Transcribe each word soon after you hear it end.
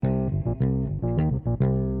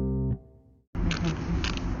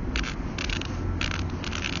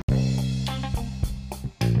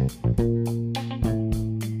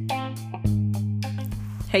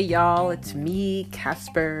Hey y'all, it's me,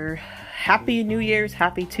 Casper. Happy New Year's,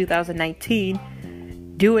 happy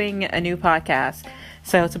 2019, doing a new podcast.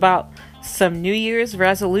 So it's about some New Year's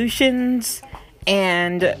resolutions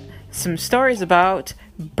and some stories about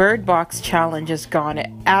Bird Box challenges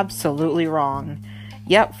gone absolutely wrong.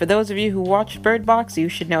 Yep, for those of you who watched Bird Box, you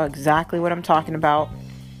should know exactly what I'm talking about.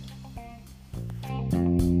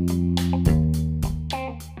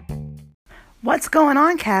 What's going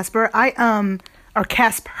on, Casper? Or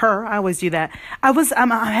Casper, I always do that. I'm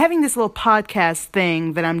having this little podcast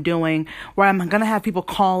thing that I'm doing where I'm going to have people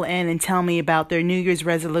call in and tell me about their New Year's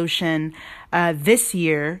resolution this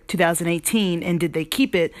year, 2018, and did they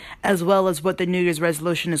keep it, as well as what the New Year's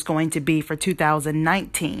resolution is going to be for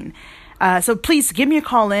 2019. So please give me a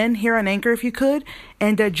call in here on Anchor if you could,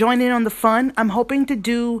 and join in on the fun. I'm hoping to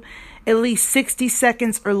do at least 60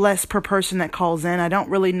 seconds or less per person that calls in. I don't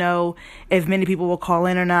really know if many people will call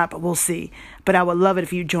in or not, but we'll see. But I would love it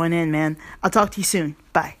if you join in, man. I'll talk to you soon.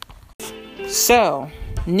 Bye. So,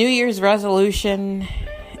 New Year's resolution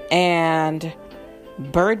and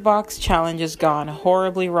Bird Box challenges gone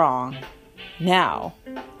horribly wrong. Now,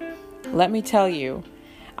 let me tell you,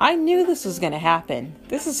 I knew this was going to happen.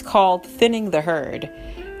 This is called thinning the herd.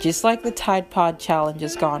 Just like the Tide Pod challenge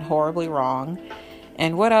has gone horribly wrong.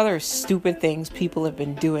 And what other stupid things people have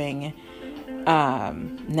been doing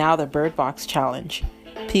now the Bird Box challenge.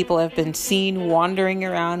 People have been seen wandering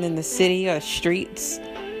around in the city or streets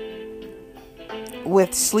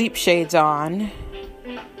with sleep shades on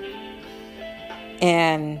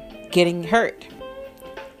and getting hurt.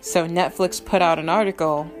 So Netflix put out an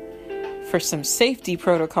article for some safety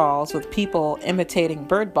protocols with people imitating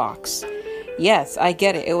Bird Box. Yes, I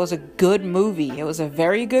get it. It was a good movie. It was a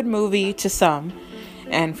very good movie to some.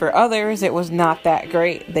 And for others, it was not that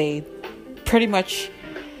great. They pretty much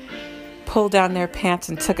pulled down their pants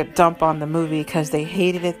and took a dump on the movie because they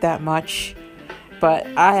hated it that much. But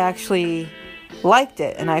I actually liked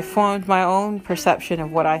it, and I formed my own perception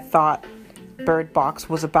of what I thought Bird Box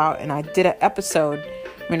was about. And I did a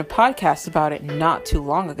podcast about it not too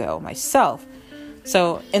long ago myself.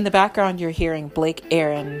 So in the background, you're hearing Blake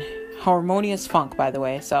Aaron, Harmonious Funk, by the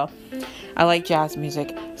way. So I like jazz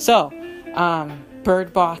music. So,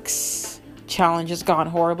 Bird Box challenge has gone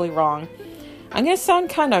horribly wrong. I'm going to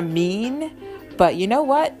sound kind of mean, but you know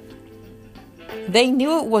what? They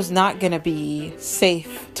knew it was not going to be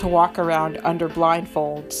safe to walk around under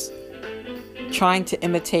blindfolds trying to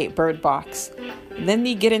imitate Bird Box. Then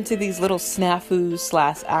you get into these little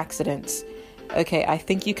snafus / accidents. Okay, I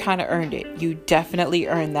think you kind of earned it. You definitely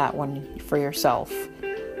earned that one for yourself.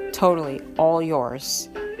 Totally, all yours.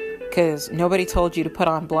 Because nobody told you to put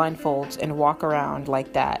on blindfolds and walk around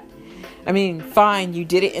like that. I mean, fine, you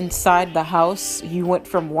did it inside the house. You went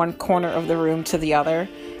from one corner of the room to the other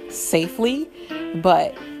safely.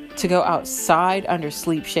 But to go outside under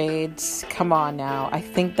sleep shades, come on now. I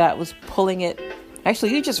think that was pulling it.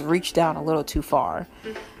 Actually, you just reached down a little too far.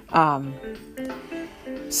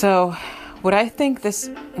 So what I think is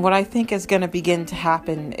going to begin to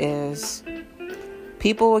happen is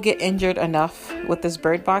people will get injured enough with this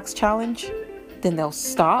Bird Box challenge, then they'll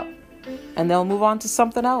stop and they'll move on to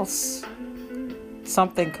something else.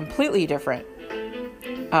 Something completely different.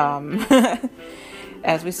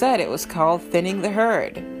 As we said, it was called thinning the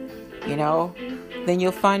herd. You know, then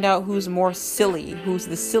you'll find out who's more silly, who's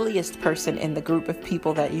the silliest person in the group of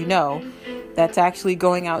people that you know that's actually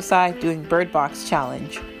going outside doing Bird Box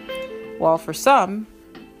challenge. Well, for some,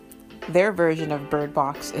 their version of Bird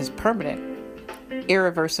Box is permanent.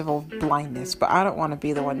 Irreversible blindness, but I don't want to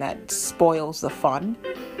be the one that spoils the fun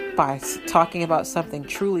by talking about something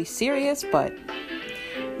truly serious. But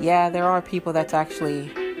yeah, there are people that's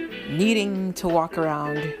actually needing to walk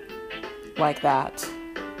around like that.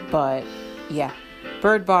 But yeah,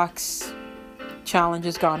 Bird Box challenge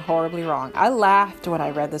has gone horribly wrong. I laughed when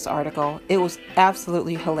I read this article. It was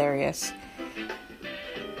absolutely hilarious.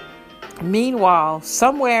 Meanwhile,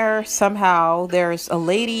 somewhere, somehow, there's a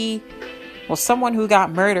lady, someone who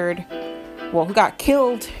got murdered, who got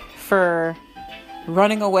killed for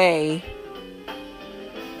running away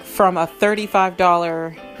from a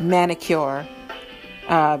 $35 manicure.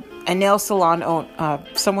 A nail salon,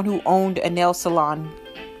 someone who owned a nail salon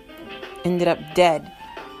ended up dead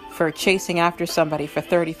for chasing after somebody for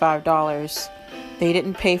 $35. They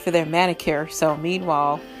didn't pay for their manicure, so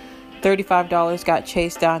meanwhile, $35 got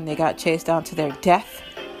chased down. They got chased down to their death,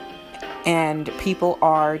 and people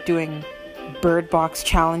are doing Bird Box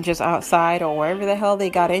challenges outside or wherever the hell they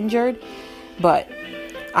got injured. But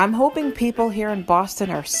I'm hoping people here in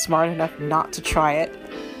Boston are smart enough not to try it.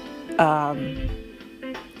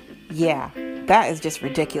 Yeah, that is just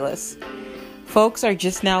ridiculous. folks are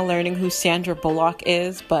just now learning who Sandra Bullock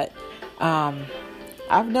is, but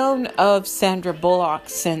I've known of Sandra Bullock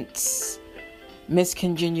since Miss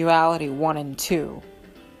Congeniality 1 and 2.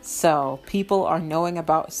 So people are knowing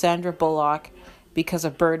about Sandra Bullock because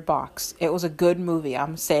of Bird Box. It was a good movie.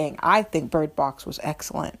 I think Bird Box was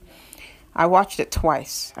excellent. I watched it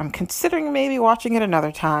twice. I'm considering maybe watching it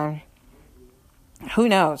another time. Who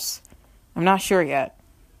knows? I'm not sure yet.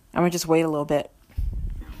 I'm going to just wait a little bit.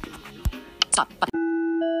 Stop.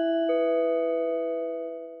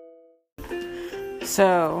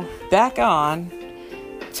 So, back on,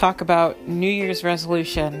 talk about New Year's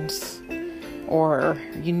resolutions, or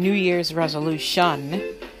New Year's resolution.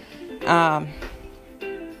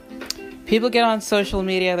 People get on social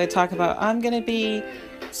media, they talk about,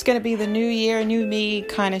 it's going to be the new year, new me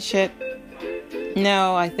kind of shit.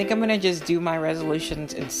 No, I think I'm going to just do my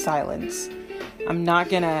resolutions in silence. I'm not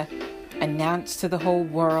going to announce to the whole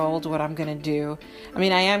world what I'm going to do. I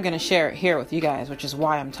mean, I am going to share it here with you guys, which is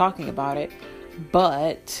why I'm talking about it.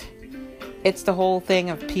 But it's the whole thing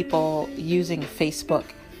of people using Facebook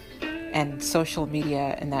and social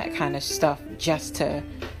media and that kind of stuff just to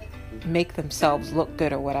make themselves look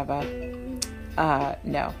good or whatever.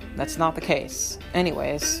 No, that's not the case.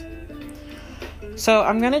 Anyways, so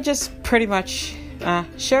I'm going to just pretty much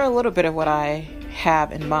share a little bit of what I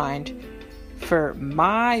have in mind for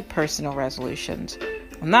my personal resolutions.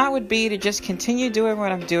 And that would be to just continue doing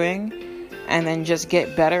what I'm doing and then just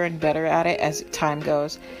get better and better at it as time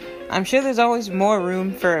goes. I'm sure there's always more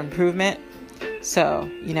room for improvement. So,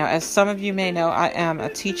 as some of you may know, I am a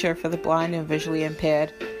teacher for the blind and visually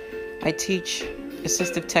impaired. I teach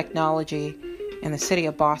assistive technology in the city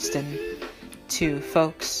of Boston to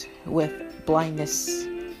folks with blindness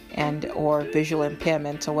and or visual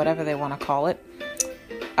impairment or whatever they want to call it.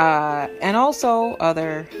 And also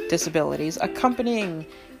other disabilities accompanying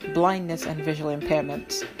blindness and visual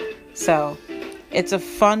impairment. So it's a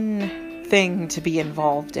fun thing to be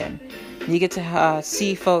involved in. You get to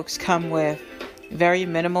see folks come with very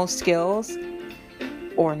minimal skills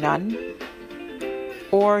or none,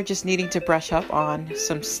 or just needing to brush up on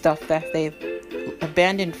some stuff that they've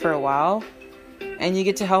abandoned for a while, and you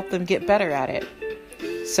get to help them get better at it.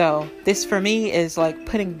 So this for me is like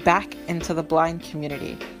putting back into the blind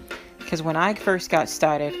community, because when I first got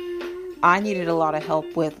started, I needed a lot of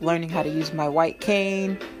help with learning how to use my white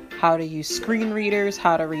cane, how to use screen readers,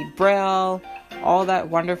 how to read Braille, all that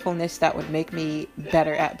wonderfulness that would make me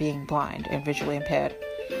better at being blind and visually impaired.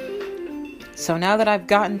 So now that I've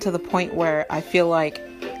gotten to the point where I feel like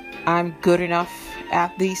I'm good enough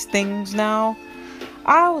at these things now,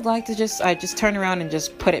 I would like to just turn around and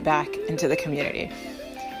just put it back into the community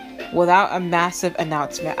without a massive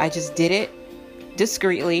announcement. I just did it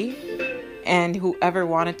discreetly, and whoever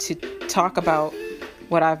wanted to talk about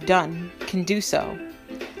what I've done can do so.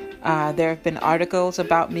 There have been articles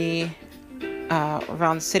about me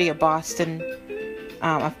around the city of Boston.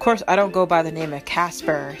 Of course, I don't go by the name of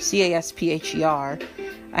Casper, Caspher.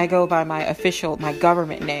 I go by my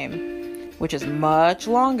government name, which is much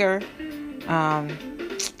longer.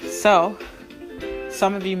 So,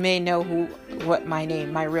 some of you may know what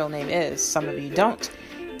my real name is. Some of you don't.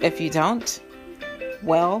 If you don't,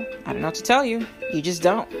 well, I don't know what to tell you. You just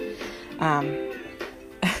don't.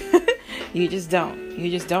 You just don't. You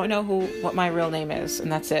just don't know what my real name is, and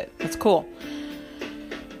that's it. That's cool.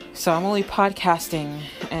 So I'm only podcasting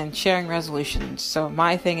and sharing resolutions. So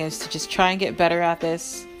my thing is to just try and get better at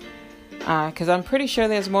this, because I'm pretty sure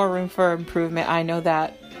there's more room for improvement. I know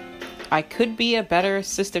that I could be a better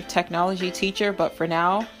assistive technology teacher, but for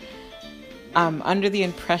now, I'm under the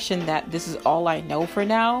impression that this is all I know for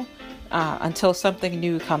now. Until something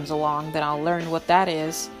new comes along, then I'll learn what that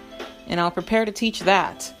is, and I'll prepare to teach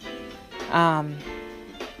that.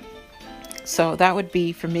 So that would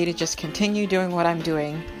be for me to just continue doing what I'm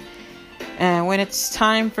doing. And when it's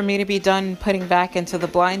time for me to be done putting back into the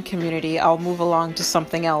blind community, I'll move along to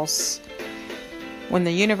something else. When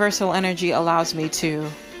the universal energy allows me to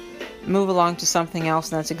move along to something else,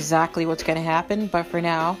 that's exactly what's going to happen. But for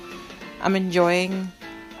now, I'm enjoying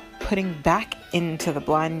putting back into the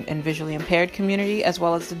blind and visually impaired community, as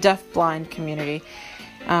well as the deaf-blind community.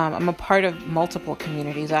 I'm a part of multiple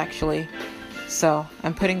communities, actually. So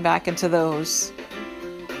I'm putting back into those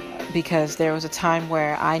because there was a time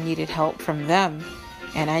where I needed help from them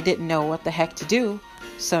and I didn't know what the heck to do.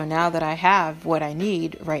 So now that I have what I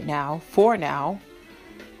need right now,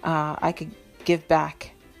 I could give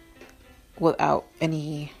back without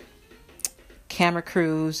any camera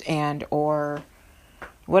crews and or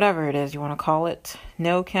whatever it is you want to call it.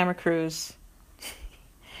 No camera crews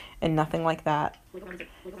and nothing like that.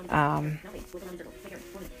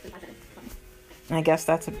 I guess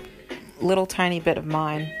that's a little tiny bit of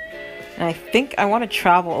mine. And I think I want to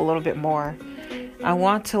travel a little bit more. I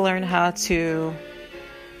want to learn how to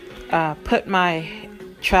put my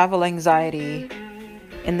travel anxiety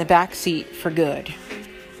in the back seat for good.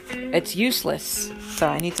 It's useless, so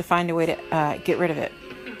I need to find a way to get rid of it.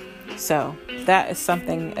 So that is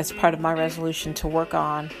something as part of my resolution to work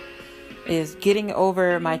on, is getting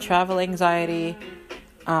over my travel anxiety.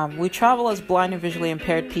 We travel as blind and visually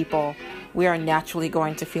impaired people. We are naturally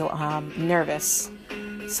going to feel nervous.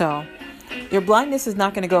 So your blindness is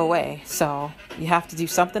not going to go away. So you have to do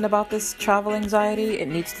something about this travel anxiety. It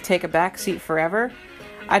needs to take a back seat forever.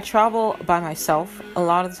 I travel by myself a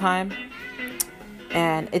lot of the time,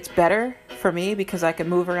 and it's better for me because I can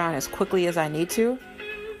move around as quickly as I need to.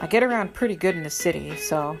 I get around pretty good in the city,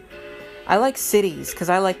 so I like cities because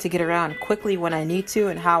I like to get around quickly when I need to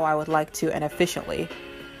and how I would like to and efficiently.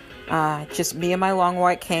 Just me and my long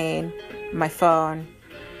white cane, my phone,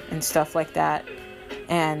 and stuff like that.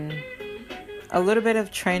 And a little bit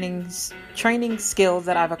of training skills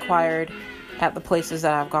that I've acquired at the places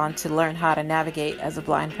that I've gone to learn how to navigate as a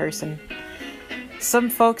blind person. Some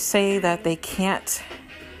folks say that they couldn't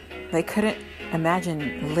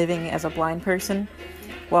imagine living as a blind person.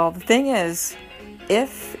 Well, the thing is,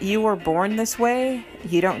 if you were born this way,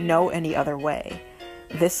 you don't know any other way.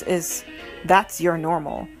 That's your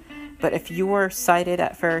normal. But if you were sighted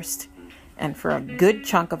at first, and for a good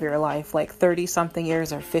chunk of your life, like 30-something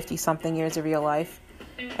years or 50-something years of your life,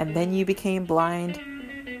 and then you became blind,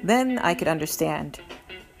 then I could understand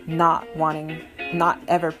not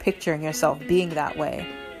ever picturing yourself being that way.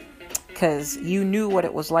 Because you knew what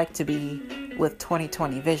it was like to be with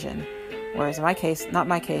 20/20 vision. Whereas in my case, not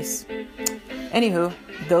my case. Anywho,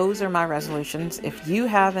 those are my resolutions. If you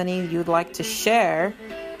have any you'd like to share,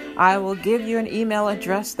 I will give you an email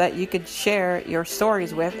address that you could share your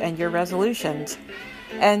stories with and your resolutions.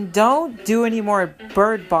 And don't do any more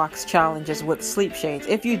bird box challenges with sleep shades.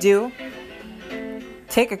 If you do,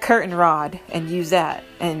 take a curtain rod and use that.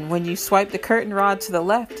 And when you swipe the curtain rod to the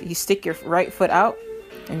left, you stick your right foot out.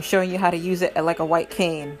 I'm showing you how to use it like a white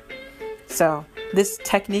cane. So this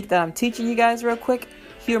technique that I'm teaching you guys real quick,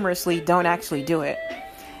 humorously, don't actually do it.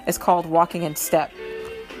 It's called walking in step.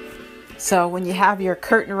 So when you have your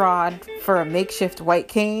curtain rod for a makeshift white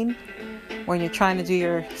cane, when you're trying to do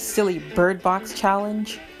your silly bird box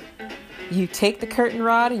challenge, you take the curtain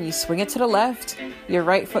rod and you swing it to the left, your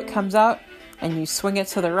right foot comes out, and you swing it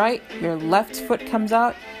to the right, your left foot comes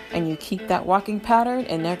out, and you keep that walking pattern,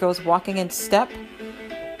 and there goes walking in step.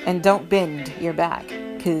 And don't bend your back,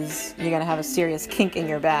 because you're going to have a serious kink in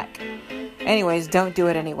your back. Anyways, don't do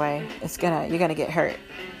it anyway. You're going to get hurt.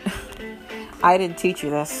 I didn't teach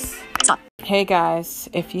you this. Hey guys,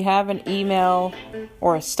 if you have an email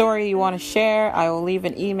or a story you want to share, I will leave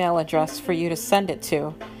an email address for you to send it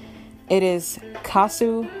to. It is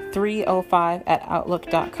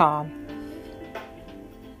kasu305@outlook.com.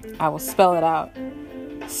 I will spell it out.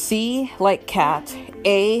 C like cat,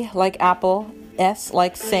 A like apple, S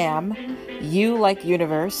like Sam, U like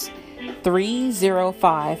universe,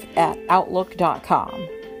 305@outlook.com.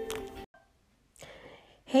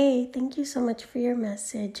 Hey, thank you so much for your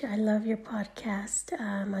message. I love your podcast.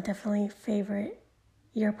 I definitely favorite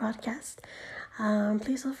your podcast.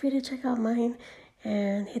 Please feel free to check out mine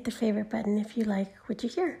and hit the favorite button if you like what you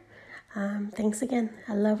hear. Thanks again.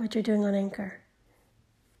 I love what you're doing on Anchor.